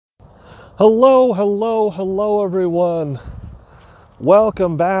Hello, hello, hello, everyone.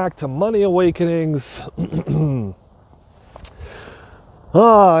 Welcome back to Money Awakenings.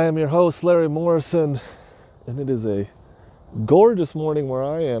 I am your host, Larry Morrison, and it is a gorgeous morning where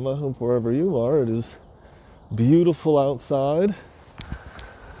I am. I hope wherever you are, it is beautiful outside.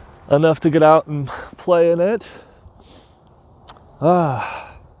 Enough to get out and play in it.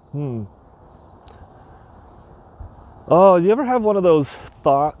 Oh, you ever have one of those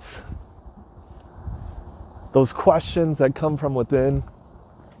thoughts? Those questions that come from within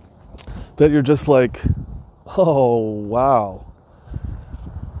that you're just like, oh, wow,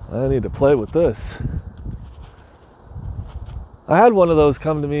 I need to play with this. I had one of those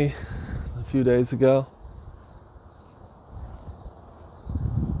come to me a few days ago.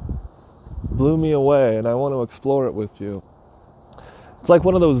 Blew me away, and I want to explore it with you. It's like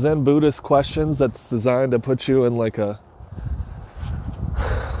one of those Zen Buddhist questions that's designed to put you in like a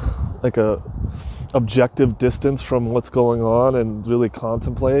objective distance from what's going on and really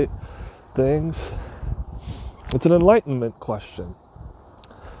contemplate things. It's an enlightenment question.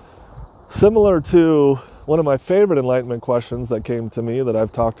 Similar to one of my favorite enlightenment questions that came to me that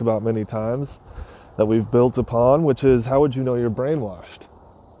I've talked about many times, that we've built upon, which is, how would you know you're brainwashed?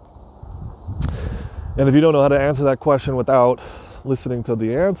 And if you don't know how to answer that question without listening to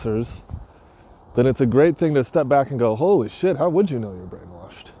the answers, then it's a great thing to step back and go, holy shit, how would you know you're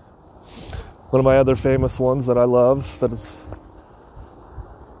brainwashed? One of my other famous ones that I love, that is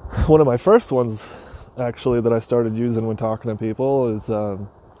one of my first ones, actually, that I started using when talking to people is,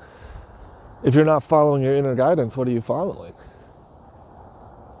 if you're not following your inner guidance, what are you following?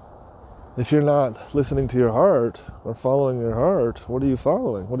 If you're not listening to your heart or following your heart, what are you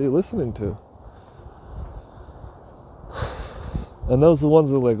following? What are you listening to? And those are the ones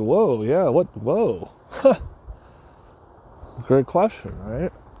that are like, whoa, yeah, whoa. Great question,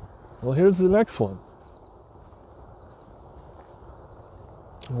 right? Well, here's the next one.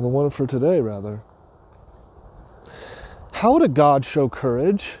 Well, the one for today, rather. How would a God show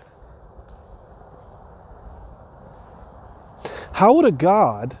courage? How would a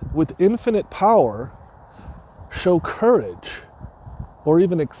God with infinite power show courage or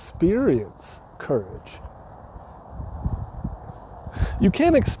even experience courage? You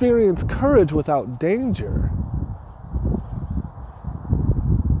can't experience courage without danger.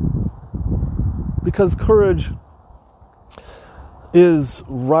 Because courage is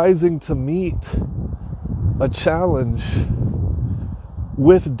rising to meet a challenge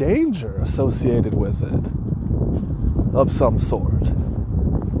with danger associated with it of some sort.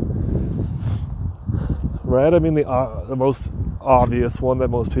 Right? I mean, the most obvious one that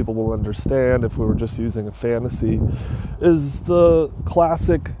most people will understand if we were just using a fantasy is the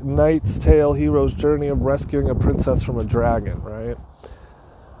classic Knight's Tale hero's journey of rescuing a princess from a dragon, right?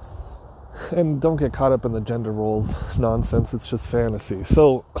 And don't get caught up in the gender roles nonsense, it's just fantasy.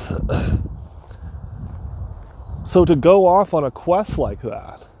 So to go off on a quest like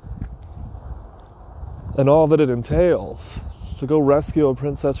that, and all that it entails, to go rescue a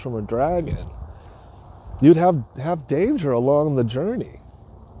princess from a dragon, you'd have danger along the journey.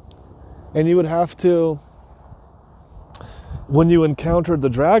 And you would have to, when you encountered the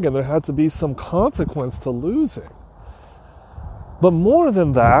dragon, there had to be some consequence to losing. But more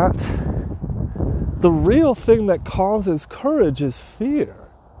than that, the real thing that causes courage is fear.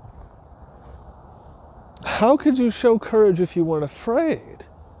 How could you show courage if you weren't afraid?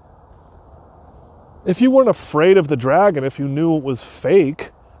 If you weren't afraid of the dragon, if you knew it was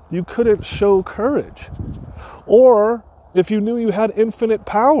fake, you couldn't show courage. Or if you knew you had infinite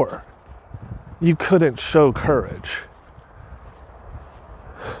power, you couldn't show courage.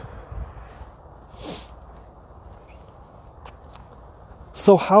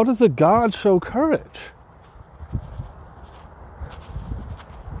 So how does a God show courage?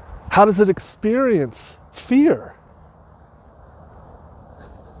 How does it experience fear?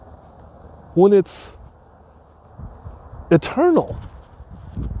 When it's eternal,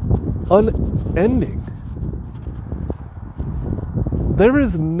 unending. There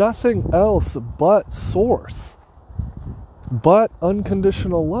is nothing else but source, but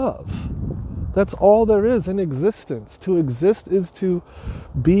unconditional love. That's all there is in existence. To exist is to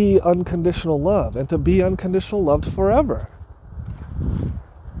be unconditional love, and to be unconditional loved forever.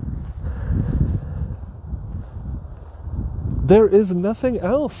 There is nothing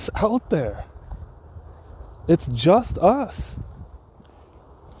else out there. It's just us.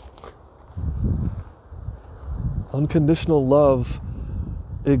 Unconditional love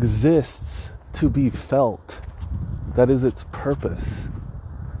exists to be felt. That is its purpose.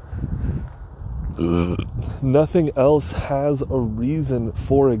 Nothing else has a reason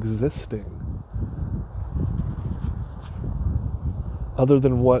for existing other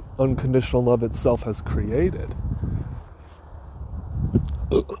than what unconditional love itself has created.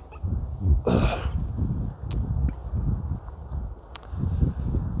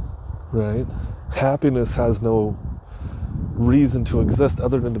 Right? Happiness has no reason to exist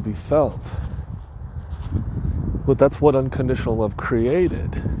other than to be felt. But that's what unconditional love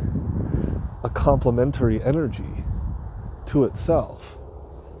created. A complementary energy to itself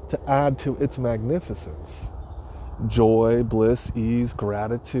to add to its magnificence. Joy, bliss, ease,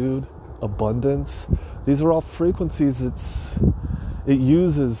 gratitude, abundance. These are all frequencies it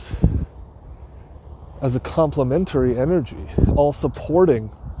uses as a complementary energy, all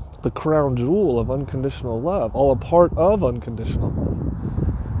supporting the crown jewel of unconditional love, all a part of unconditional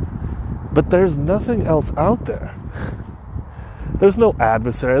love. But there's nothing else out there. There's no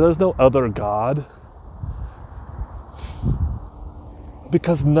adversary, there's no other God.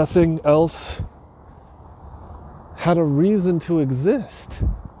 Because nothing else had a reason to exist.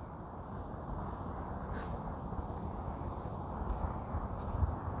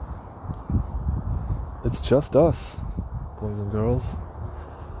 It's just us, boys and girls,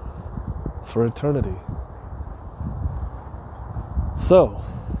 for eternity. So,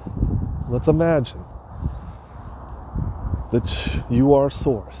 let's imagine that you are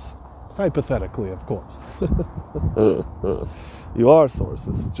Source. Hypothetically, of course. You are Source,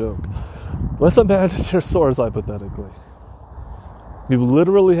 it's a joke. Let's imagine you're Source, hypothetically. You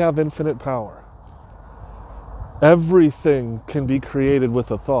literally have infinite power. Everything can be created with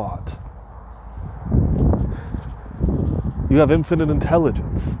a thought. You have infinite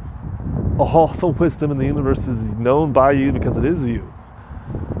intelligence. All the wisdom in the universe is known by you because it is you.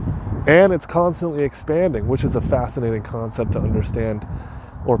 And it's constantly expanding, which is a fascinating concept to understand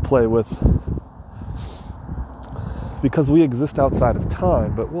or play with. Because we exist outside of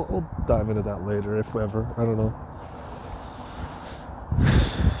time, but we'll dive into that later, if ever. I don't know.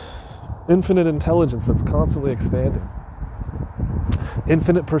 Infinite intelligence that's constantly expanding.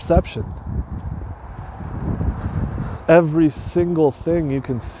 Infinite perception. Every single thing you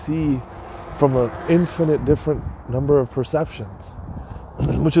can see from an infinite different number of perceptions.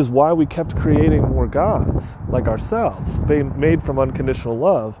 Which is why we kept creating more gods like ourselves, made from unconditional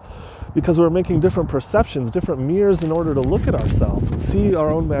love, because we were making different perceptions, different mirrors in order to look at ourselves and see our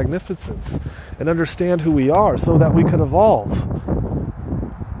own magnificence and understand who we are so that we could evolve.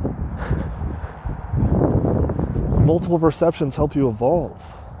 Multiple perceptions help you evolve.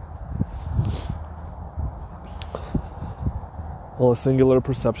 Well, a singular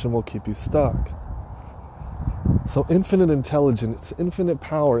perception will keep you stuck. So infinite intelligence, infinite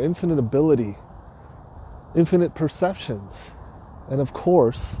power, infinite ability, infinite perceptions, and of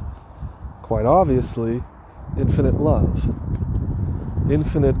course, quite obviously, infinite love.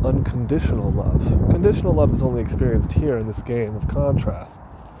 Infinite unconditional love. Conditional love is only experienced here in this game of contrast.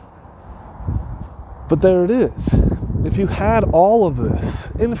 But there it is. If you had all of this,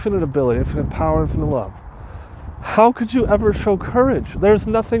 infinite ability, infinite power, infinite love, how could you ever show courage? There's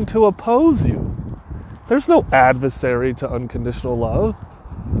nothing to oppose you. There's no adversary to unconditional love.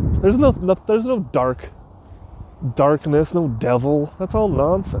 There's no darkness, no devil. That's all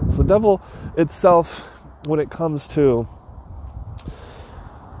nonsense. The devil itself, when it comes to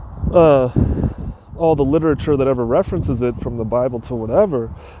all the literature that ever references it, from the Bible to whatever,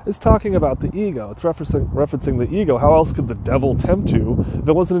 is talking about the ego. It's referencing the ego. How else could the devil tempt you if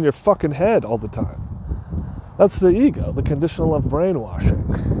it wasn't in your fucking head all the time? That's the ego, the conditional love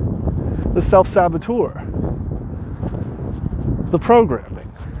brainwashing. The self-saboteur, the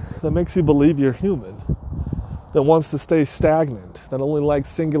programming that makes you believe you're human, that wants to stay stagnant, that only likes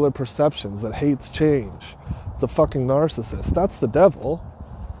singular perceptions, that hates change. It's a fucking narcissist. That's the devil.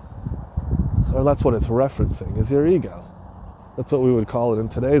 Or that's what it's referencing, is your ego. That's what we would call it in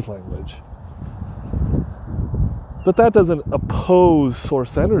today's language. But that doesn't oppose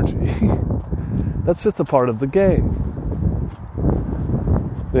source energy. That's just a part of the game.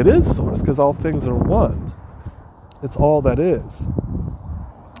 It is source because all things are one. It's all that is.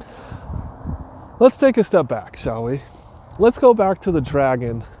 Let's take a step back, shall we? Let's go back to the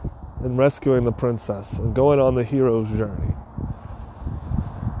dragon and rescuing the princess and going on the hero's journey.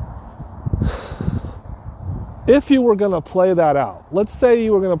 If you were going to play that out, let's say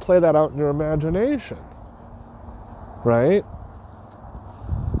you were going to play that out in your imagination, right?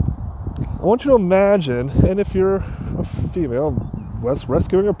 I want you to imagine, and if you're a female,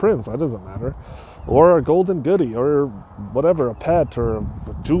 rescuing a prince, that doesn't matter, or a golden goodie, or whatever, a pet, or a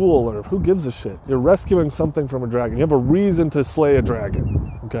jewel, or who gives a shit. You're rescuing something from a dragon. You have a reason to slay a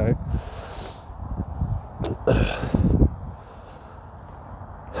dragon, okay?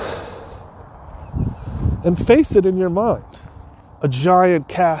 And face it in your mind. A giant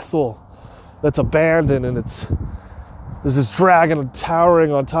castle that's abandoned, and there's this dragon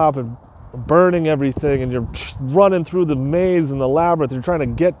towering on top and burning everything, and you're running through the maze and the labyrinth. You're trying to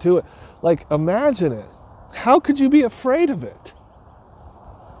get to it. Like, imagine it. How could you be afraid of it?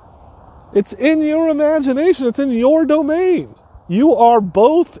 It's in your imagination. It's in your domain. You are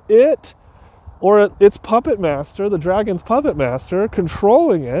both it, or its puppet master, the dragon's puppet master,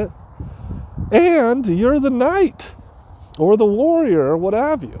 controlling it, and you're the knight or the warrior or what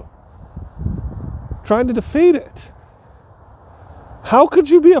have you, trying to defeat it. How could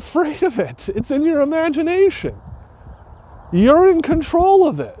you be afraid of it? It's in your imagination. You're in control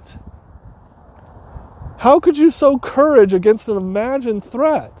of it. How could you sow courage against an imagined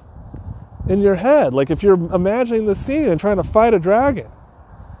threat in your head? Like if you're imagining the scene and trying to fight a dragon.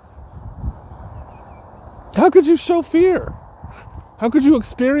 How could you show fear? How could you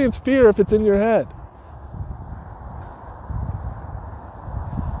experience fear if it's in your head?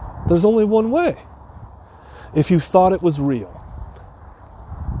 There's only one way. If you thought it was real.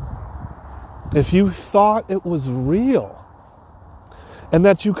 If you thought it was real and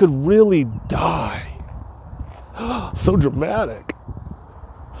that you could really die. So dramatic.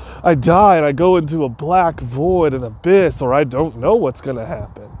 I die and I go into a black void, an abyss, or I don't know what's going to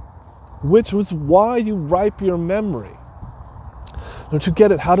happen. Which was why you ripe your memory. Don't you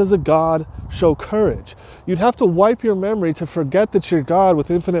get it? How does a God show courage? You'd have to wipe your memory to forget that you're God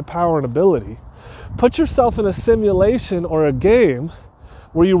with infinite power and ability. Put yourself in a simulation or a game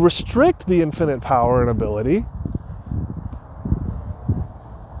where you restrict the infinite power and ability.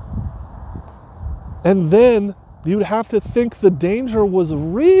 And then you'd have to think the danger was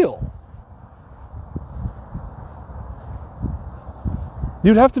real.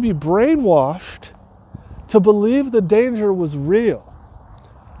 You'd have to be brainwashed to believe the danger was real.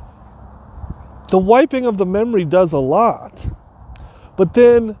 The wiping of the memory does a lot. But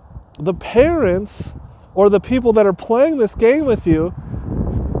then the parents or the people that are playing this game with you,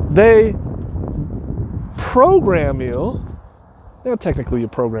 they program you. Now, technically you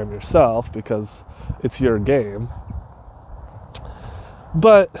program yourself because it's your game.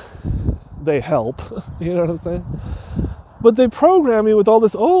 But they help. You know what I'm saying? But they program you with all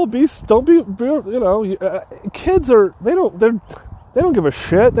this, don't be, you know, kids they don't give a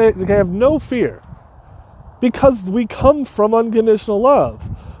shit. They have no fear. Because we come from unconditional love.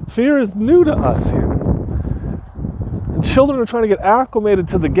 Fear is new to us here. And children are trying to get acclimated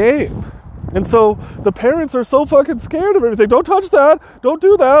to the game. And so the parents are so fucking scared of everything. Don't touch that. Don't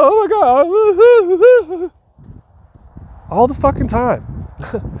do that. Oh my God. All the fucking time.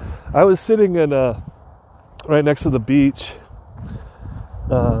 I was sitting in right next to the beach,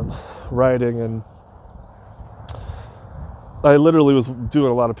 writing, and I literally was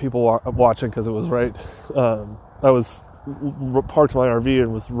doing a lot of people watching because it was right. I was parked my RV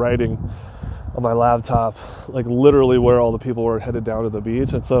and was writing on my laptop, like literally where all the people were headed down to the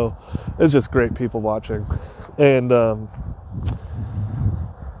beach, and so it's just great people watching, and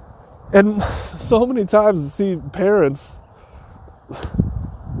so many times to see parents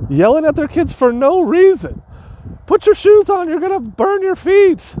yelling at their kids for no reason. Put your shoes on, you're gonna burn your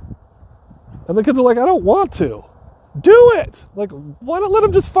feet. And the kids are like, I don't want to. Do it! Like, why not let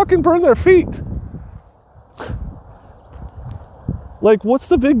them just fucking burn their feet? Like, what's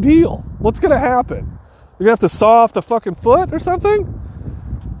the big deal? What's gonna happen? You're gonna have to saw off the fucking foot or something?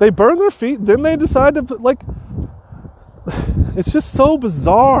 They burn their feet, then they decide to, like, it's just so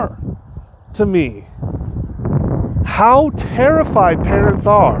bizarre to me how terrified parents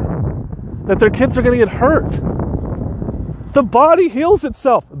are that their kids are gonna get hurt. The body heals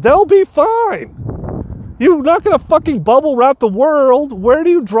itself. They'll be fine. You're not going to fucking bubble wrap the world. Where do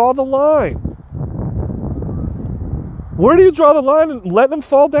you draw the line? Where do you draw the line and let them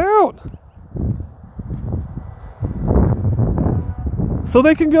fall down? So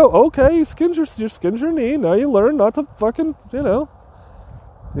they can go, okay, you skinned your knee. Now you learn not to fucking, you know.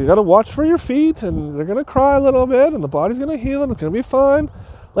 You got to watch for your feet, and they're going to cry a little bit, and the body's going to heal, and it's going to be fine.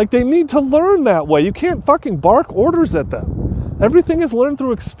 Like, they need to learn that way. You can't fucking bark orders at them. Everything is learned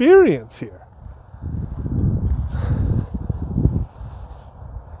through experience here.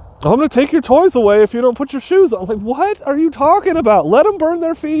 I'm going to take your toys away if you don't put your shoes on. I'm like, what are you talking about? Let them burn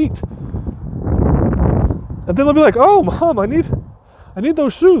their feet. And then they'll be like, oh, Mom, I need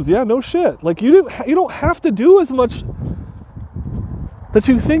those shoes. Yeah, no shit. Like, you don't have to do as much that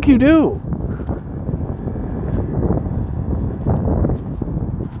you think you do.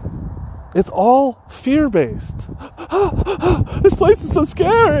 It's all fear-based. This place is so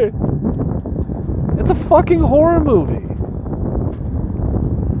scary. It's a fucking horror movie.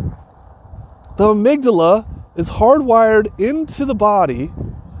 The amygdala is hardwired into the body,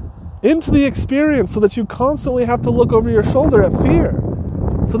 into the experience, so that you constantly have to look over your shoulder at fear.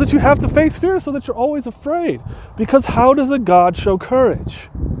 So that you have to face fear, so that you're always afraid. Because how does a God show courage?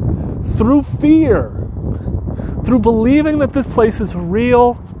 Through fear. Through believing that this place is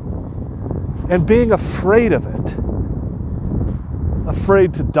real and being afraid of it.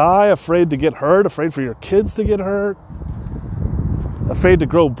 Afraid to die, afraid to get hurt, afraid for your kids to get hurt, afraid to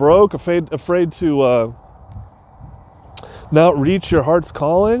grow broke, afraid to not reach your heart's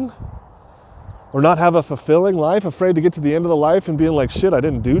calling, or not have a fulfilling life, afraid to get to the end of the life and being like, shit, I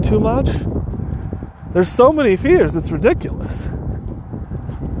didn't do too much. There's so many fears, it's ridiculous.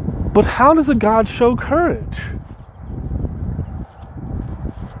 But how does a God show courage?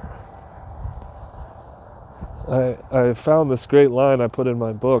 I found this great line I put in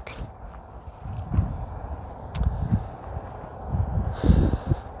my book.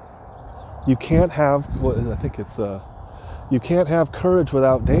 You can't have, you can't have courage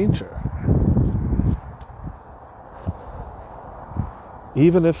without danger.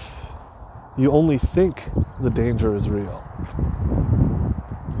 Even if you only think the danger is real.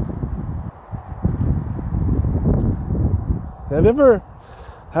 Have you ever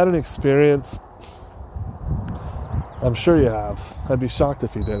had an experience? I'm sure you have. I'd be shocked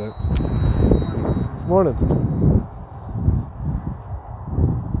if you didn't. Morning.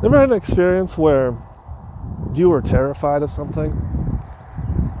 Ever had an experience where you were terrified of something?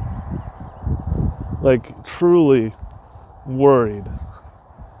 Like truly worried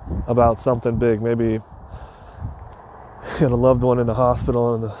about something big. Maybe you had a loved one in the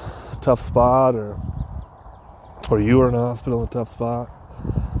hospital in a tough spot, or you were in a hospital in a tough spot.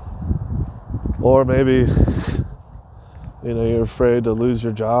 Or maybe you're afraid to lose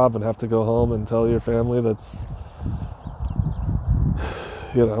your job and have to go home and tell your family that's,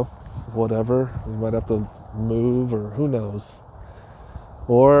 whatever. You might have to move, or who knows.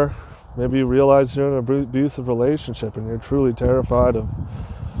 Or maybe you realize you're in an abusive relationship and you're truly terrified of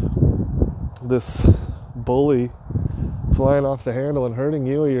this bully flying off the handle and hurting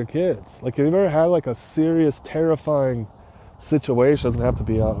you or your kids. Like, have you ever had like a serious, terrifying situation? Doesn't have to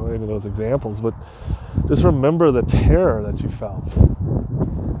be any of those examples, but just remember the terror that you felt.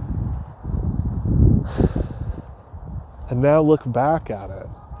 And now look back at it.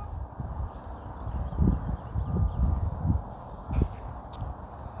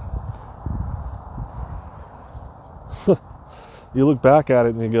 You look back at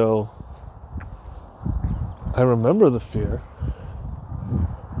it and you go, I remember the fear,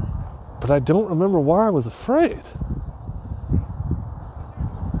 but I don't remember why I was afraid.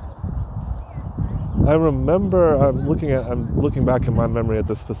 I remember, I'm looking back in my memory at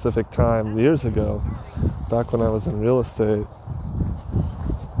this specific time years ago, back when I was in real estate,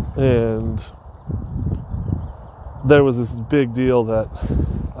 and there was this big deal that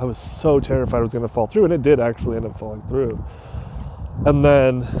I was so terrified it was going to fall through, and it did actually end up falling through. And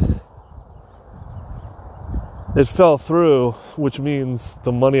then it fell through, which means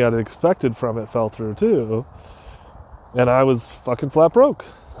the money I'd expected from it fell through too, and I was fucking flat broke.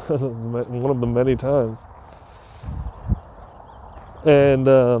 One of the many times. And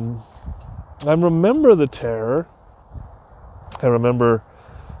I remember the terror. I remember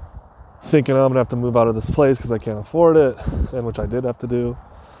thinking, I'm going to have to move out of this place because I can't afford it, and which I did have to do.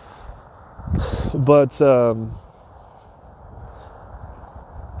 But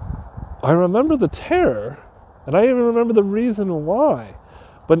I remember the terror, and I even remember the reason why.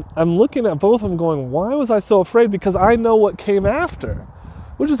 But I'm looking at both of them going, why was I so afraid? Because I know what came after.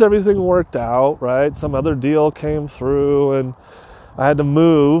 Which is everything worked out, right? Some other deal came through and I had to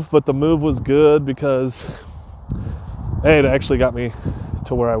move, but the move was good because, it actually got me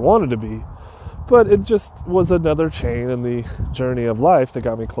to where I wanted to be. But it just was another chain in the journey of life that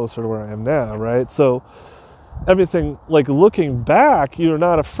got me closer to where I am now, right? So everything, like looking back, you're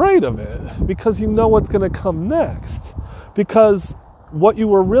not afraid of it because you know what's going to come next. Because what you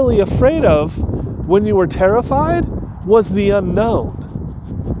were really afraid of when you were terrified was the unknown.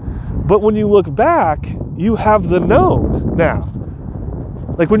 But when you look back, you have the known now.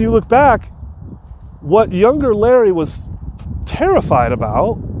 Like when you look back, what younger Larry was terrified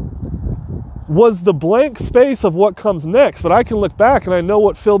about was the blank space of what comes next. But I can look back and I know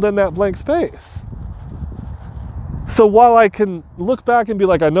what filled in that blank space. So while I can look back and be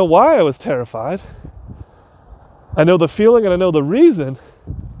like, I know why I was terrified, I know the feeling and I know the reason,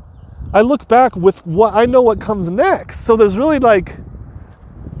 I look back with what I know what comes next. So there's really like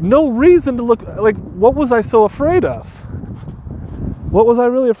no reason to look, like, what was I so afraid of? What was I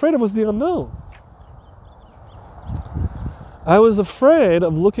really afraid of was the unknown. I was afraid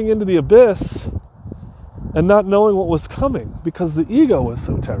of looking into the abyss and not knowing what was coming because the ego was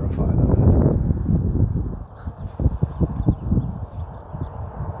so terrified of it.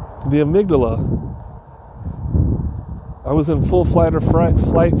 The amygdala, I was in full flight,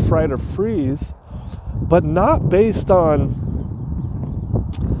 fright, or freeze, but not based on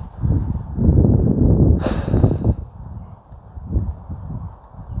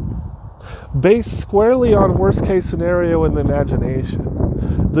based squarely on worst case scenario in the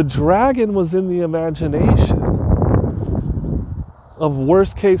imagination. The dragon was in the imagination of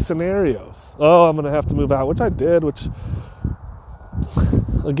worst case scenarios. Oh, I'm going to have to move out, which I did, which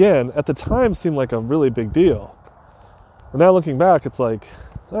again, at the time seemed like a really big deal. But now looking back, it's like,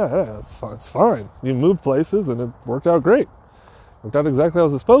 yeah, it's fine. You moved places and it worked out great. Worked out exactly how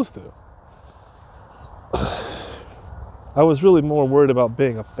it was supposed to. I was really more worried about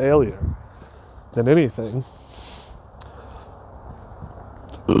being a failure than anything.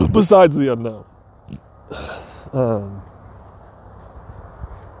 Besides the unknown.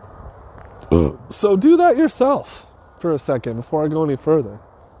 So do that yourself for a second before I go any further.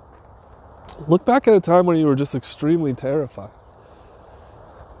 Look back at a time when you were just extremely terrified.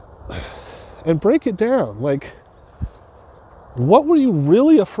 And break it down. Like, what were you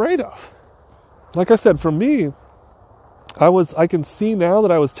really afraid of? Like I said, for me, I can see now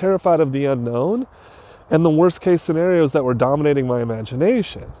that I was terrified of the unknown and the worst case scenarios that were dominating my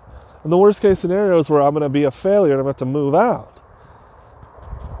imagination. And the worst case scenarios where I'm going to be a failure and I'm going to have to move out.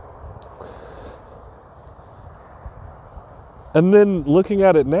 And then looking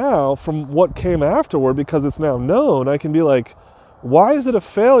at it now from what came afterward, because it's now known, I can be like, why is it a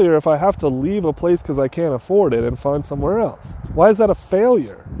failure if I have to leave a place because I can't afford it and find somewhere else? Why is that a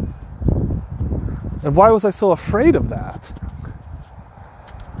failure? And why was I so afraid of that?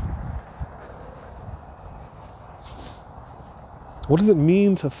 What does it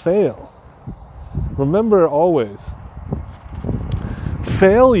mean to fail? Remember always,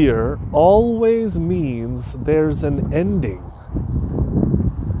 failure always means there's an ending.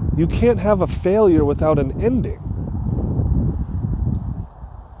 You can't have a failure without an ending.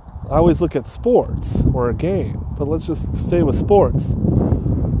 I always look at sports or a game, but let's just stay with sports.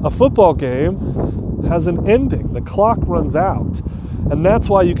 A football game has an ending. The clock runs out. And that's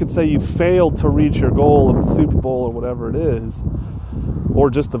why you could say you failed to reach your goal of the Super Bowl or whatever it is, or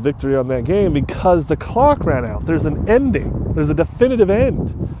just the victory on that game, because the clock ran out. There's an ending. There's a definitive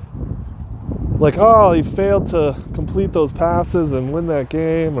end. Like, oh, you failed to complete those passes and win that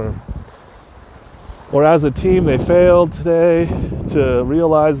game, or as a team they failed today to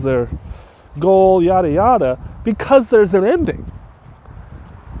realize their goal, yada yada, because there's an ending.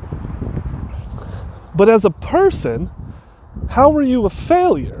 But as a person, how are you a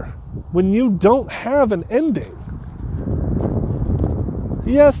failure when you don't have an ending?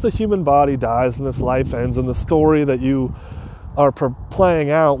 Yes, the human body dies and this life ends and the story that you are playing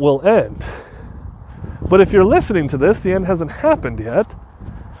out will end. But if you're listening to this, the end hasn't happened yet.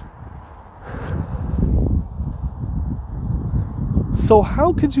 So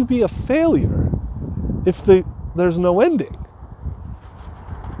how could you be a failure if there's no ending?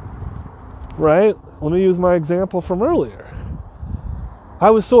 Right? Let me use my example from earlier.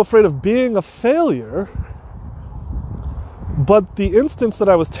 I was so afraid of being a failure, but the instance that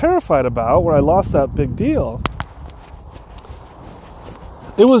I was terrified about, where I lost that big deal,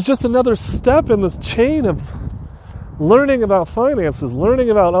 it was just another step in this chain of learning about finances, learning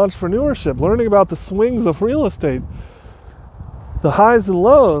about entrepreneurship, learning about the swings of real estate, the highs and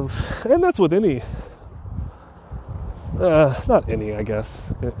lows. And that's with any, not any, I guess,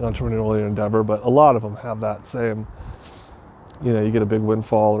 entrepreneurial endeavor, but a lot of them have that same, you get a big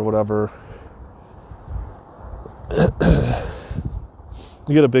windfall or whatever.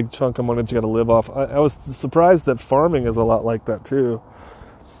 You get a big chunk of money that you got to live off. I was surprised that farming is a lot like that too.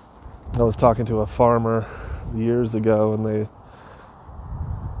 I was talking to a farmer years ago, and they,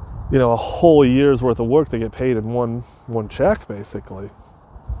 a whole year's worth of work they get paid in one check, basically.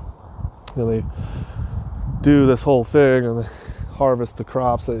 They do this whole thing and they harvest the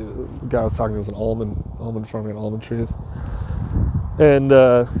crops. The guy I was talking to was an almond farming, almond trees. And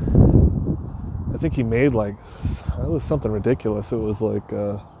I think he made it was something ridiculous. It was like,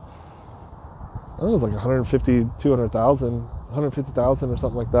 I think it was like 150, 200,000, 150,000 or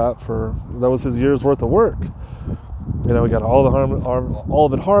something like that. That was his year's worth of work. We got all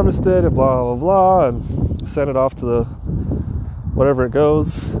of it harvested and blah, blah, blah, and sent it off to the, whatever it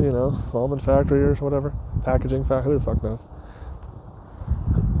goes, almond factory or whatever, packaging factory, who the fuck knows.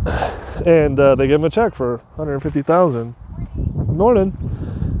 And they gave him a check for 150,000. Morning.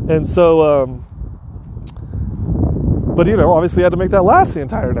 And so, But, obviously you had to make that last the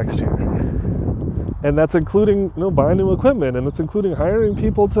entire next year. And that's including, buying new equipment, and it's including hiring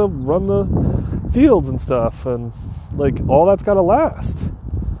people to run the fields and stuff, and all that's got to last.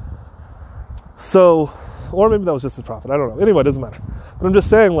 So, or maybe that was just his profit. I don't know. Anyway, it doesn't matter. But I'm just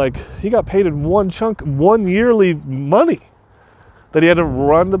saying, he got paid in one yearly money that he had to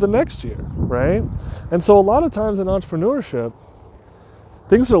run to the next year, right? And so a lot of times in entrepreneurship,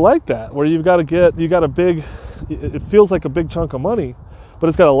 things are like that, where you got a big, it feels like a big chunk of money, but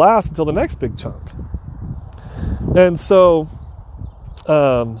it's got to last until the next big chunk. And so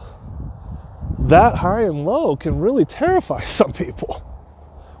that high and low can really terrify some people,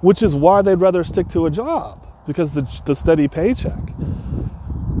 which is why they'd rather stick to a job, because the steady paycheck.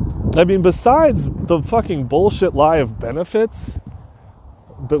 I mean, besides the fucking bullshit lie of benefits,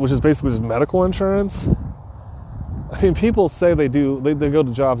 which is basically just medical insurance, I mean, people say they go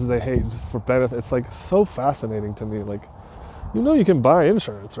to jobs they hate just for benefits. It's so fascinating to me. You can buy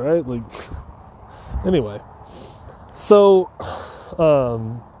insurance, right? Anyway. So,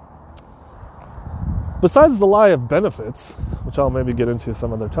 besides the lie of benefits, which I'll maybe get into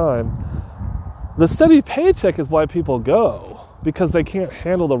some other time, the steady paycheck is why people go, because they can't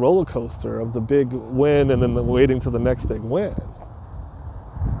handle the roller coaster of the big win and then waiting to the next big win.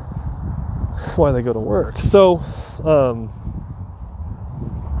 Why they go to work. So,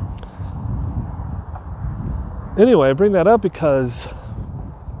 anyway, I bring that up because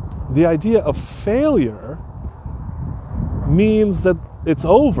the idea of failure means that it's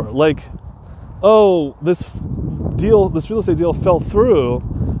over. This real estate deal fell through,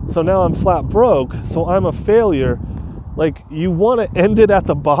 so now I'm flat broke, so I'm a failure. You want to end it at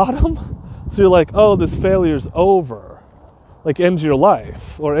the bottom, so you're this failure's over. End your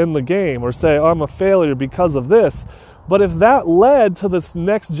life, or end the game, or say, I'm a failure because of this. But if that led to this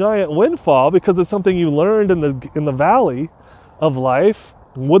next giant windfall because of something you learned in the valley of life,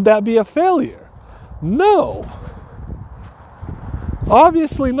 would that be a failure? No.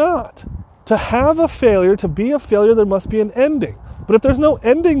 Obviously not. To have a failure, to be a failure, there must be an ending. But if there's no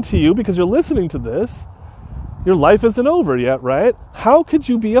ending to you because you're listening to this, your life isn't over yet, right? How could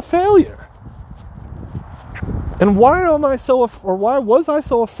you be a failure? And why was I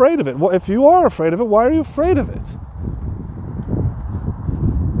so afraid of it? Well, if you are afraid of it, why are you afraid of it?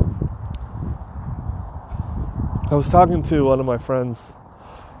 I was talking to one of my friends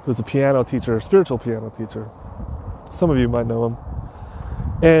who's a piano teacher, a spiritual piano teacher. Some of you might know him.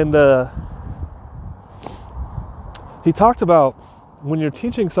 And he talked about when you're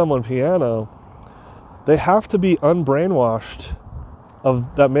teaching someone piano, they have to be unbrainwashed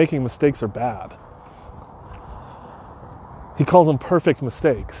of that making mistakes are bad. He calls them perfect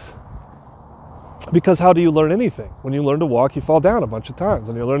mistakes. Because how do you learn anything? When you learn to walk, you fall down a bunch of times.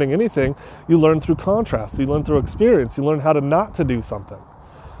 When you're learning anything, you learn through contrast. You learn through experience. You learn how to not to do something.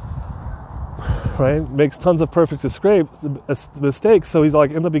 Right? Makes tons of perfect mistakes. So he's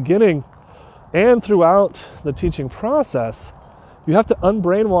in the beginning and throughout the teaching process, you have to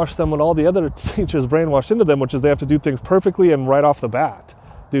unbrainwash them when all the other teachers brainwashed into them, which is they have to do things perfectly and right off the bat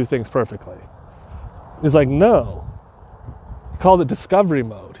do things perfectly. He's no. Called it discovery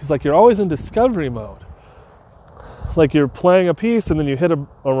mode. He's you're always in discovery mode. You're playing a piece and then you hit a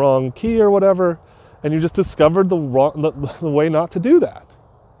wrong key or whatever, and you just discovered the way not to do that.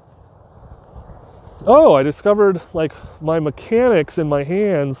 Oh, I discovered my mechanics in my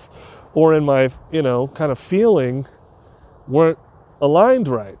hands or in my, kind of feeling weren't aligned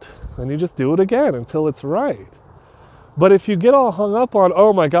right. And you just do it again until it's right. But if you get all hung up on,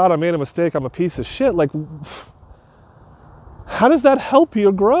 oh my God, I made a mistake, I'm a piece of shit, how does that help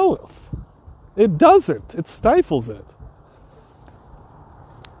your growth? It doesn't. It stifles it.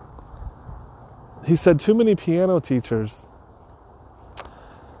 He said too many piano teachers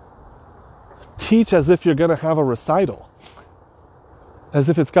teach as if you're going to have a recital, as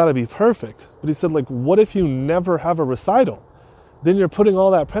if it's got to be perfect. But he said, what if you never have a recital? Then you're putting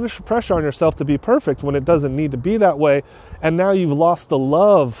all that pressure on yourself to be perfect when it doesn't need to be that way. And now you've lost the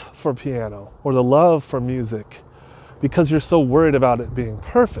love for piano or the love for music, because you're so worried about it being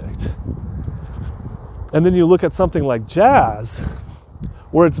perfect. And then you look at something like jazz,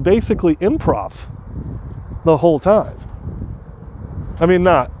 where it's basically improv the whole time. I mean,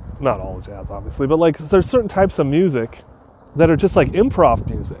 not all jazz, obviously, but there's certain types of music that are just improv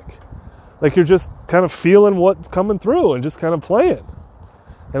music. You're just kind of feeling what's coming through and just kind of playing.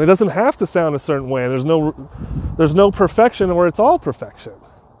 And it doesn't have to sound a certain way. And there's no perfection where it's all perfection.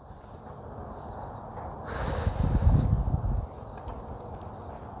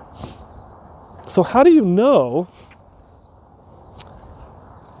 So how do you know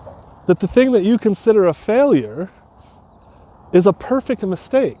that the thing that you consider a failure is a perfect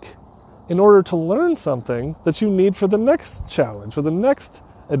mistake in order to learn something that you need for the next challenge or the next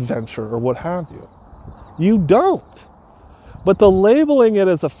adventure or what have you. You don't. But the labeling it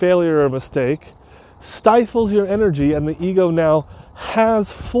as a failure or a mistake stifles your energy, and the ego now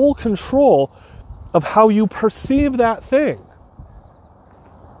has full control of how you perceive that thing.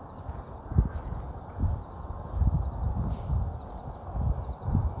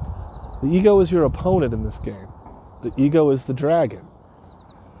 The ego is your opponent in this game. The ego is the dragon.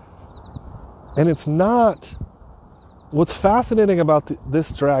 And it's not... What's fascinating about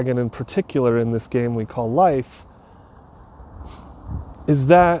this dragon in particular in this game we call life is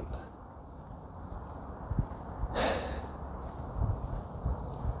that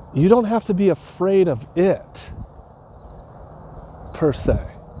you don't have to be afraid of it, per se.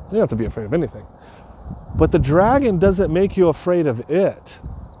 You don't have to be afraid of anything. But the dragon doesn't make you afraid of it.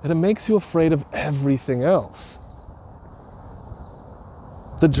 And it makes you afraid of everything else.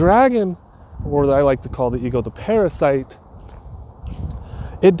 The dragon, or I like to call the ego the parasite,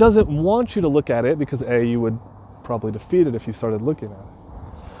 it doesn't want you to look at it because A, you would probably defeat it if you started looking at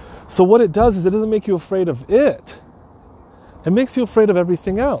it. So what it does is it doesn't make you afraid of it. It makes you afraid of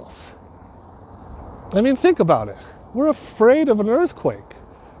everything else. I mean, think about it. We're afraid of an earthquake,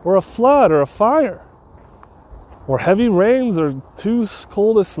 or a flood, or a fire, or heavy rains, or too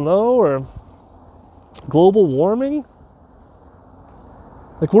cold of snow, or global warming.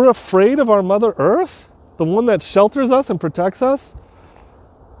 Like, we're afraid of our Mother Earth, the one that shelters us and protects us.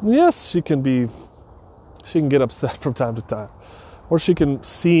 Yes, she can get upset from time to time, or she can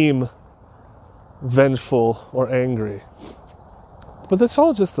seem vengeful or angry. But that's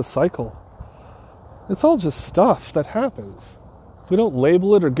all just a cycle. It's all just stuff that happens. If we don't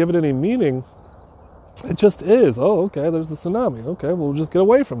label it or give it any meaning, it just is. Oh, okay, there's a tsunami. Okay, we'll just get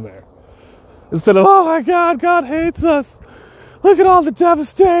away from there. Instead of, oh my God, God hates us. Look at all the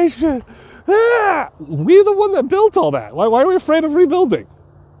devastation. Ah! We're the one that built all that. Why are we afraid of rebuilding?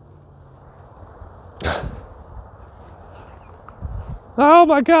 Oh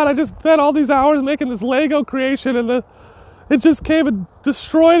my God, I just spent all these hours making this Lego creation and it just came and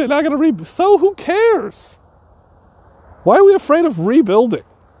destroyed it. Now I gotta rebuild. So who cares? Why are we afraid of rebuilding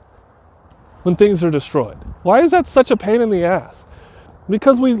when things are destroyed? Why is that such a pain in the ass?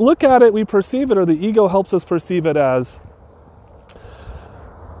 Because we look at it, we perceive it, or the ego helps us perceive it as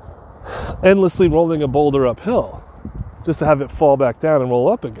endlessly rolling a boulder uphill just to have it fall back down and roll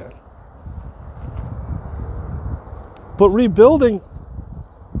up again. But rebuilding,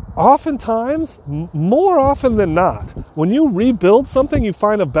 oftentimes, more often than not, when you rebuild something, you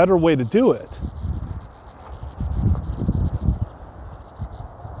find a better way to do it.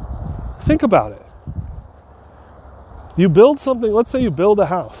 Think about it. You build something, let's say you build a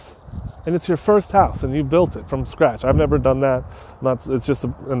house, and it's your first house, and you built it from scratch. I've never done that. It's just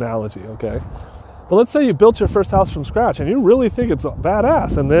an analogy, okay? But let's say you built your first house from scratch, and you really think it's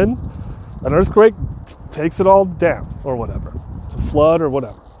badass, and then an earthquake takes it all down, or whatever. It's a flood, or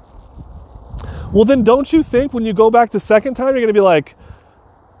whatever. Well, then don't you think when you go back the second time, you're going to be like,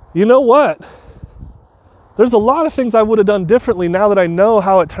 you know what? There's a lot of things I would have done differently now that I know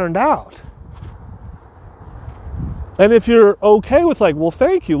how it turned out. And if you're okay with like, well,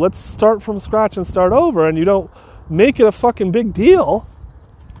 thank you, let's start from scratch and start over, and you don't make it a fucking big deal,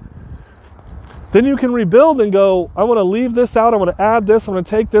 then you can rebuild and go, I want to leave this out, I want to add this, I'm going to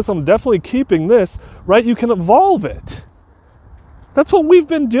take this, I'm definitely keeping this, right? You can evolve it. That's what we've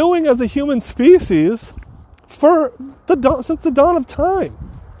been doing as a human species since the dawn of time.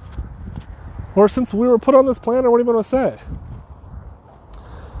 Or since we were put on this planet, or what do you want to say?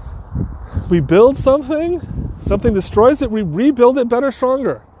 We build something destroys it, we rebuild it better,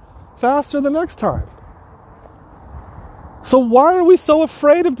 stronger, faster the next time. So why are we so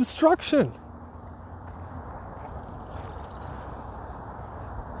afraid of destruction?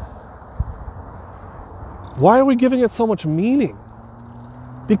 Why are we giving it so much meaning?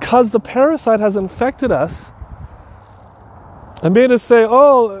 Because the parasite has infected us and made us say,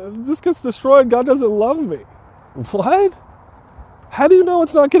 oh, this gets destroyed, God doesn't love me. What? How do you know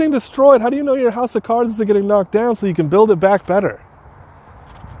it's not getting destroyed? How do you know your house of cards isn't getting knocked down so you can build it back better?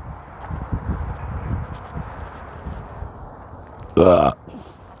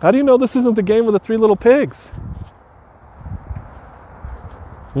 How do you know this isn't the game of the three little pigs?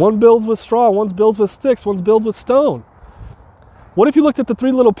 One builds with straw, one builds with sticks, one's built with stone. What if you looked at the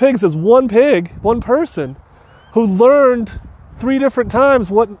three little pigs as one pig, one person, who learned 3 different times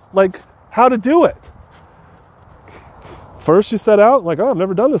how to do it? First you set out, like, oh, I've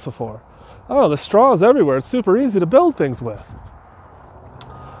never done this before. Oh, the straw is everywhere. It's super easy to build things with.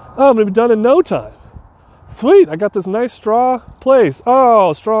 Oh, I'm going to be done in no time. Sweet, I got this nice straw place.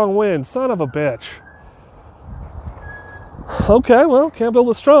 Oh, strong wind, son of a bitch. Okay, well, can't build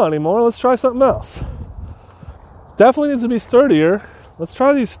with straw anymore. Let's try something else. Definitely needs to be sturdier. Let's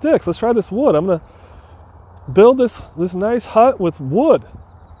try these sticks. Let's try this wood. I'm going to build this nice hut with wood.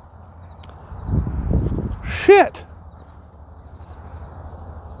 Shit!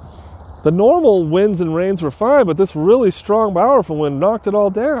 The normal winds and rains were fine, but this really strong, powerful wind knocked it all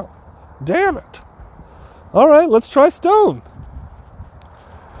down. Damn it. All right, let's try stone.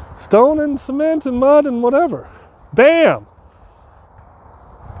 Stone and cement and mud and whatever. Bam!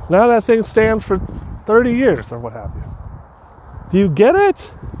 Now that thing stands for 30 years or what have you. Do you get it?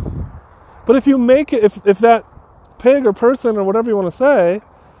 But if you make it, if that pig or person or whatever you want to say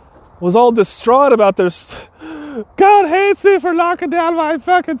was all distraught about their... God hates me for knocking down my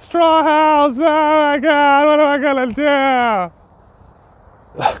fucking straw house. Oh my God, what am I gonna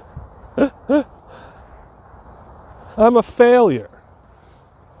do? I'm a failure.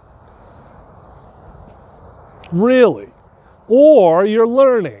 Really. Or you're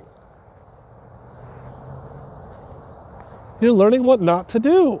learning. You're learning what not to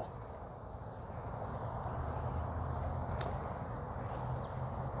do.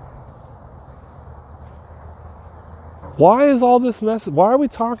 Why is all this necessary? Why are we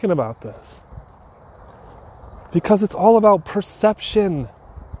talking about this? Because it's all about perception.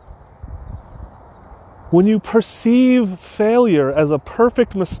 When you perceive failure as a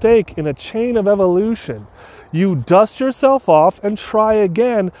perfect mistake in a chain of evolution, you dust yourself off and try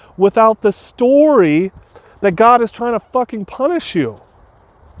again without the story that God is trying to fucking punish you.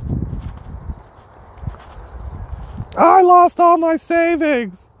 I lost all my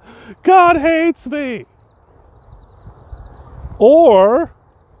savings. God hates me. Or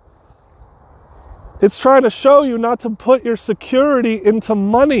it's trying to show you not to put your security into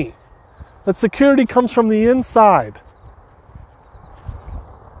money. That security comes from the inside.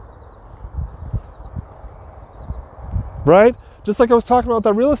 Right? Just like I was talking about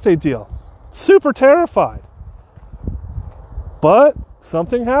that real estate deal. Super terrified. But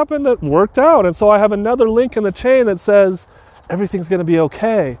something happened that worked out. And so I have another link in the chain that says everything's going to be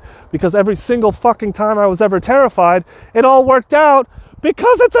okay. Because every single fucking time I was ever terrified, it all worked out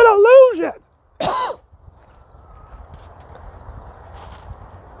because it's an illusion.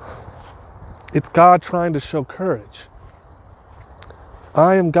 It's God trying to show courage.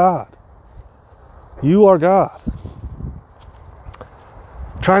 I am God. You are God.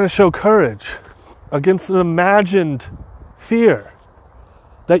 Trying to show courage against an imagined fear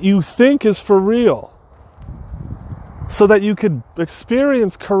that you think is for real so that you could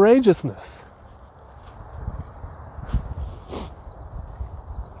experience courageousness.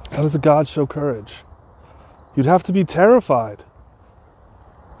 How does a God show courage? You'd have to be terrified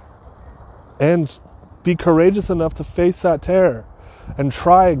and be courageous enough to face that terror and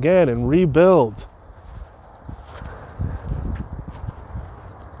try again and rebuild.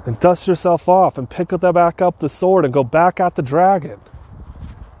 And dust yourself off and pick back up the sword and go back at the dragon.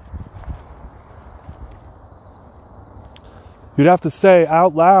 You'd have to say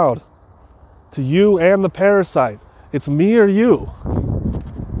out loud to you and the parasite, it's me or you.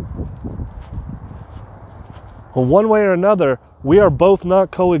 Well, one way or another, we are both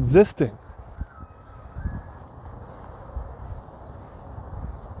not coexisting.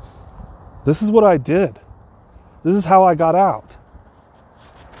 This is what I did. This is how I got out.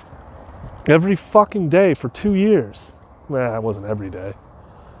 Every fucking day for 2 years. Nah, it wasn't every day.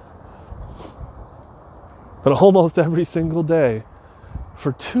 But almost every single day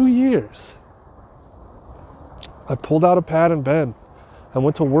for 2 years. I pulled out a pad and pen. I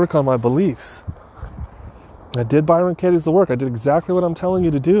went to work on my beliefs. I did Byron Katie's the work. I did exactly what I'm telling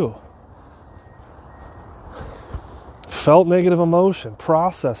you to do. Felt negative emotion,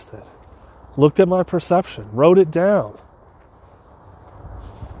 processed it. Looked at my perception, wrote it down.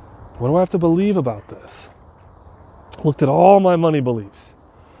 What do I have to believe about this? Looked at all my money beliefs.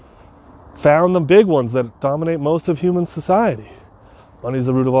 Found the big ones that dominate most of human society. Money's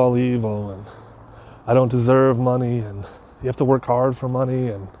the root of all evil, and I don't deserve money, and you have to work hard for money,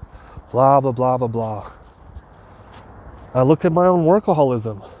 and blah, blah, blah, blah, blah. I looked at my own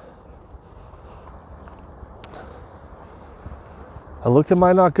workaholism. I looked at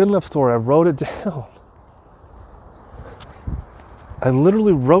my not good enough story. I wrote it down. I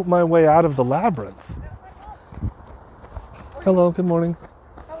literally wrote my way out of the labyrinth. Hello, good morning.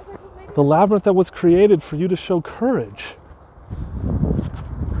 The labyrinth that was created for you to show courage.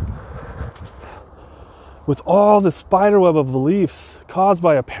 With all the spiderweb of beliefs caused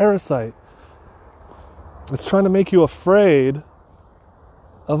by a parasite, it's trying to make you afraid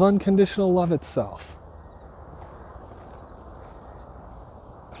of unconditional love itself.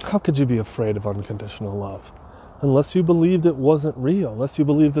 How could you be afraid of unconditional love? Unless you believed it wasn't real, unless you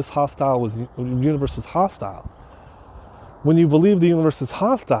believed this universe was hostile. When you believe the universe is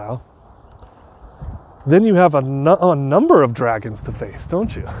hostile, then you have a number of dragons to face,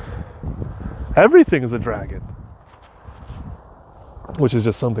 don't you? Everything is a dragon. Which is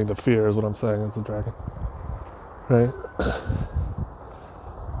just something to fear, is what I'm saying. It's a dragon. Right?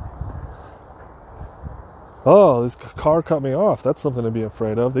 Oh, this car cut me off. That's something to be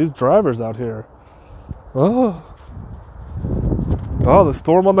afraid of. These drivers out here. Oh, the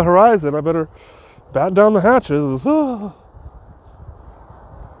storm on the horizon. I better bat down the hatches.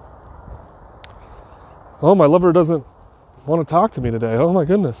 Oh, my lover doesn't want to talk to me today. Oh my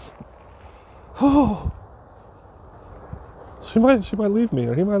goodness. Oh, she might leave me,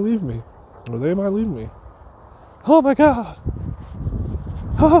 or he might leave me, or they might leave me. Oh my God.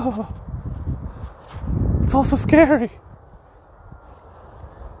 Oh, it's all so scary.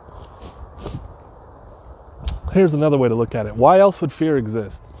 Here's another way to look at it. Why else would fear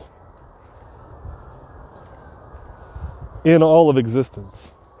exist in all of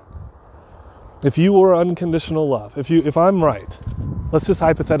existence? If you were unconditional love, if I'm right, let's just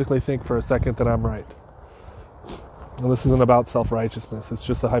hypothetically think for a second that I'm right. And this isn't about self-righteousness, it's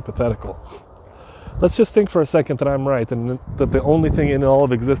just a hypothetical. Let's just think for a second that I'm right, and that the only thing in all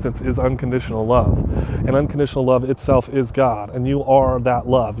of existence is unconditional love. And unconditional love itself is God, and you are that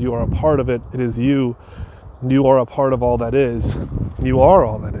love. You are a part of it. It is you. You are a part of all that is. You are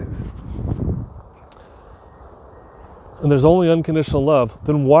all that is. And there's only unconditional love.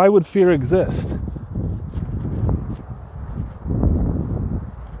 Then why would fear exist?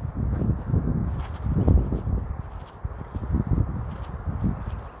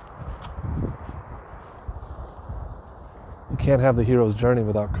 You can't have the hero's journey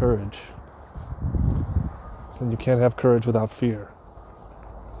without courage. And you can't have courage without fear.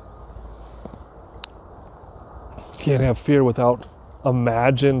 You can't have fear without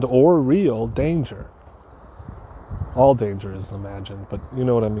imagined or real danger. All danger is imagined, but you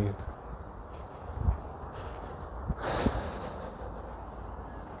know what I mean.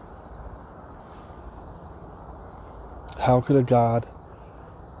 How could a God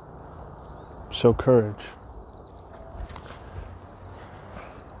show courage?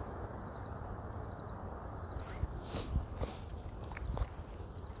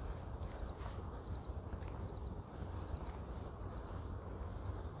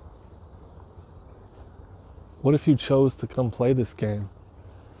 What if you chose to come play this game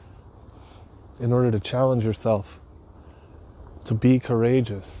in order to challenge yourself, to be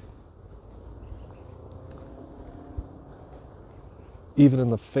courageous, even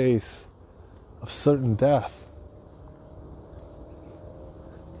in the face of certain death?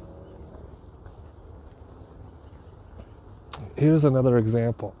 Here's another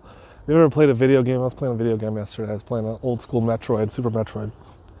example. Have you ever played a video game? I was playing a video game yesterday. I was playing an old school Metroid, Super Metroid.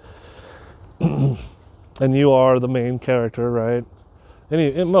 And you are the main character, right?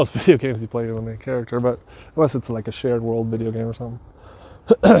 In most video games you play, you're the main character, but unless it's like a shared world video game or something.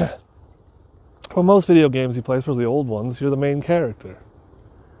 Well, most video games you play, especially the old ones, you're the main character.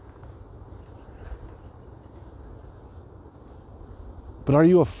 But are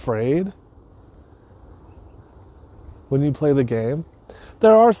you afraid when you play the game?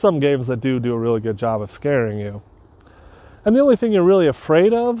 There are some games that do a really good job of scaring you. And the only thing you're really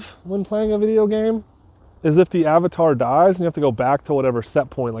afraid of when playing a video game is if the avatar dies and you have to go back to whatever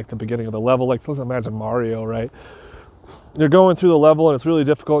set point, like the beginning of the level. Like, let's imagine Mario, right? You're going through the level and it's really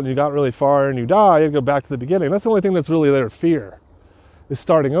difficult and you got really far and you die, you have to go back to the beginning. That's the only thing that's really there to fear, is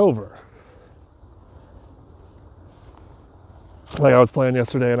starting over. Like, I was playing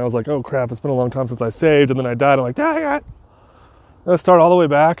yesterday and I was like, oh crap, it's been a long time since I saved, and then I died. I'm like, dang it! I'm gonna start all the way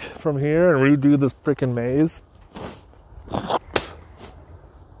back from here and redo this freaking maze.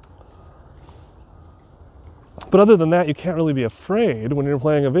 But other than that, you can't really be afraid when you're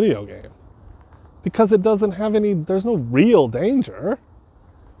playing a video game, because it doesn't have there's no real danger.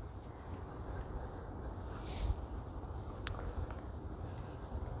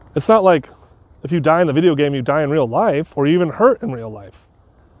 It's not like if you die in the video game, you die in real life, or you even hurt in real life.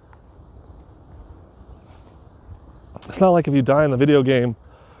 It's not like if you die in the video game,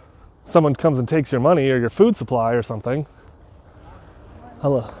 someone comes and takes your money or your food supply or something.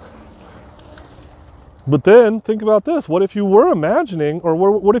 Hello. But then, think about this. What if you were imagining, or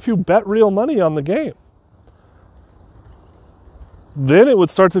what if you bet real money on the game? Then it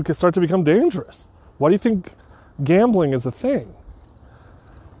would start to become dangerous. Why do you think gambling is a thing?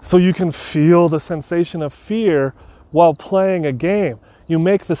 So you can feel the sensation of fear while playing a game. You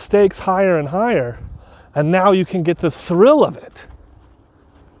make the stakes higher and higher, and now you can get the thrill of it.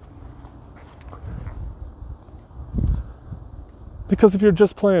 Because if you're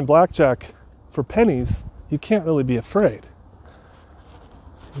just playing blackjack for pennies, you can't really be afraid.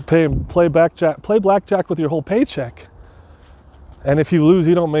 You play blackjack with your whole paycheck, and if you lose,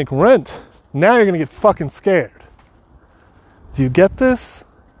 you don't make rent. Now you're going to get fucking scared. Do you get this?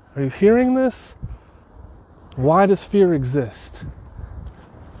 Are you hearing this? Why does fear exist?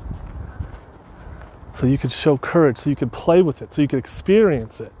 So you could show courage, so you could play with it, so you could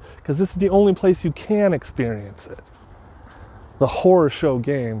experience it. Because this is the only place you can experience it. The horror show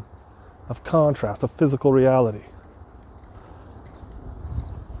game of contrast, of physical reality.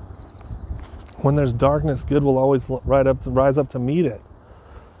 When there's darkness, good will always rise up to meet it.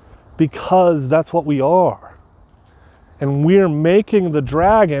 Because that's what we are. And we're making the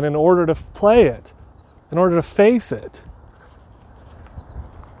dragon in order to play it, in order to face it.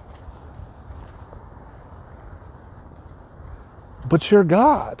 But you're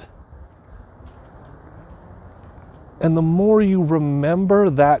God. And the more you remember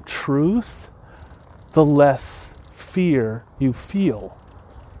that truth, the less fear you feel.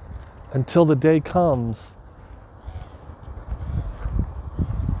 Until the day comes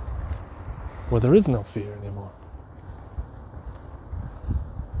where there is no fear anymore.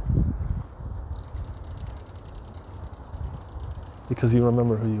 Because you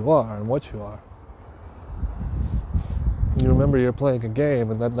remember who you are and what you are. You remember you're playing a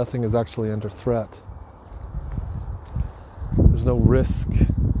game and that nothing is actually under threat. There's no risk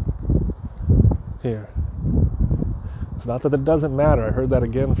here. It's not that it doesn't matter. I heard that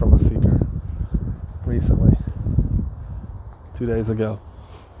again from a seeker recently, 2 days ago.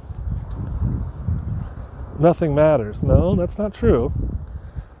 Nothing matters. No, that's not true.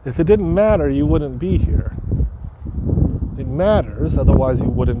 If it didn't matter, you wouldn't be here. It matters, otherwise you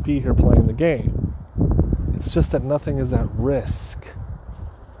wouldn't be here playing the game. It's just that nothing is at risk.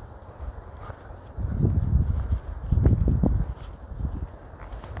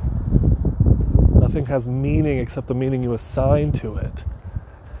 Nothing has meaning except the meaning you assign to it.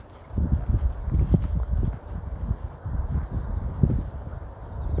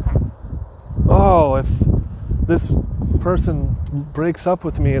 Oh, if this person breaks up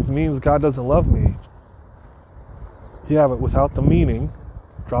with me, it means God doesn't love me. Yeah, but without the meaning,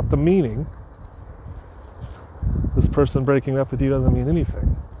 drop the meaning, this person breaking up with you doesn't mean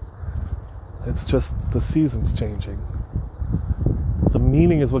anything. It's just the seasons changing. The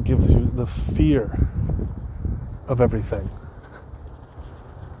meaning is what gives you the fear of everything.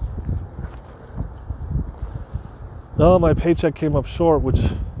 Oh, my paycheck came up short, which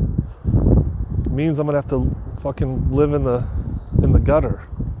means I'm gonna have to fucking live in the gutter.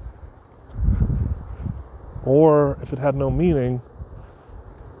 Or if it had no meaning,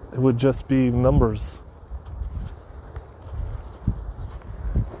 it would just be numbers.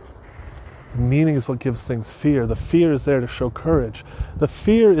 Meaning is what gives things fear. The fear is there to show courage. The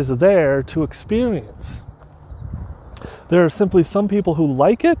fear is there to experience. There are simply some people who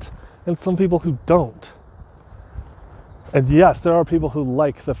like it and some people who don't. And yes, there are people who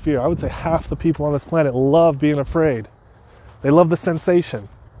like the fear. I would say half the people on this planet love being afraid. They love the sensation.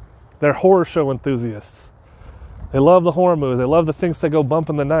 They're horror show enthusiasts. They love the horror movies. They love the things that go bump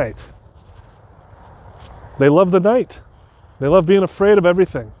in the night. They love the night. They love being afraid of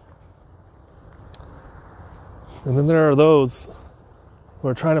everything. And then there are those who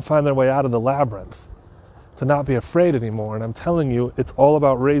are trying to find their way out of the labyrinth, to not be afraid anymore. And I'm telling you, it's all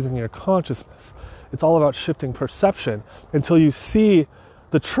about raising your consciousness. It's all about shifting perception until you see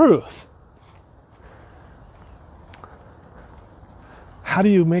the truth. How do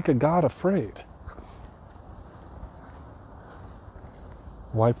you make a God afraid?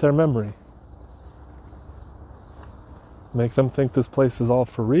 Wipe their memory. Make them think this place is all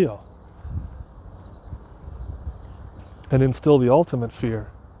for real. And instill the ultimate fear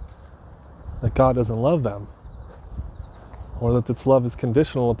that God doesn't love them, or that its love is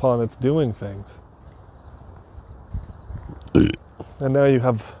conditional upon its doing things. And now you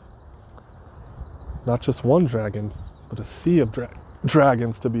have not just one dragon, but a sea of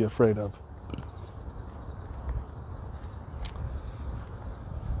dragons to be afraid of.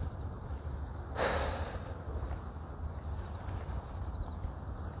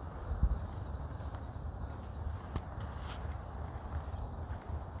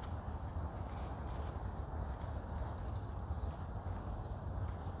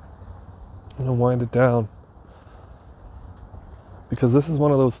 I'm going to wind it down, because this is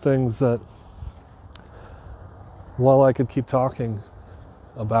one of those things that, while I could keep talking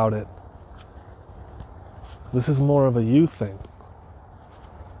about it, this is more of a you thing.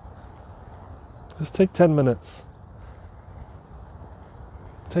 Just take 10 minutes.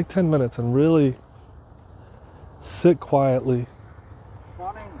 Take 10 minutes and really sit quietly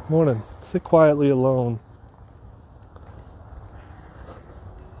Morning. Sit quietly alone.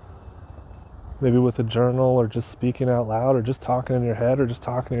 Maybe with a journal, or just speaking out loud, or just talking in your head, or just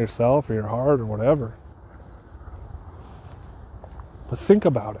talking to yourself or your heart or whatever. But think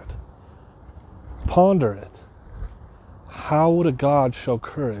about it. Ponder it. How would a God show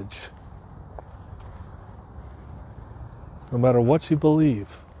courage? No matter what you believe,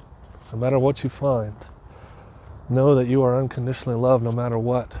 no matter what you find, know that you are unconditionally loved no matter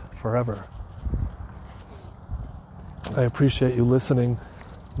what, forever. I appreciate you listening.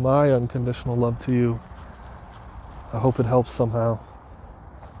 My unconditional love to you. I hope it helps somehow.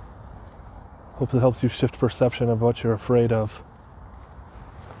 Hope it helps you shift perception of what you're afraid of.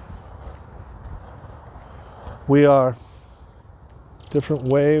 We are different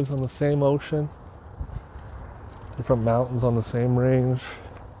waves on the same ocean, different mountains on the same range,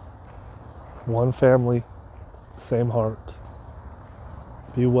 one family, same heart.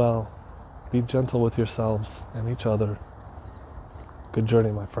 Be well. Be gentle with yourselves and each other. Good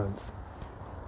journey, my friends.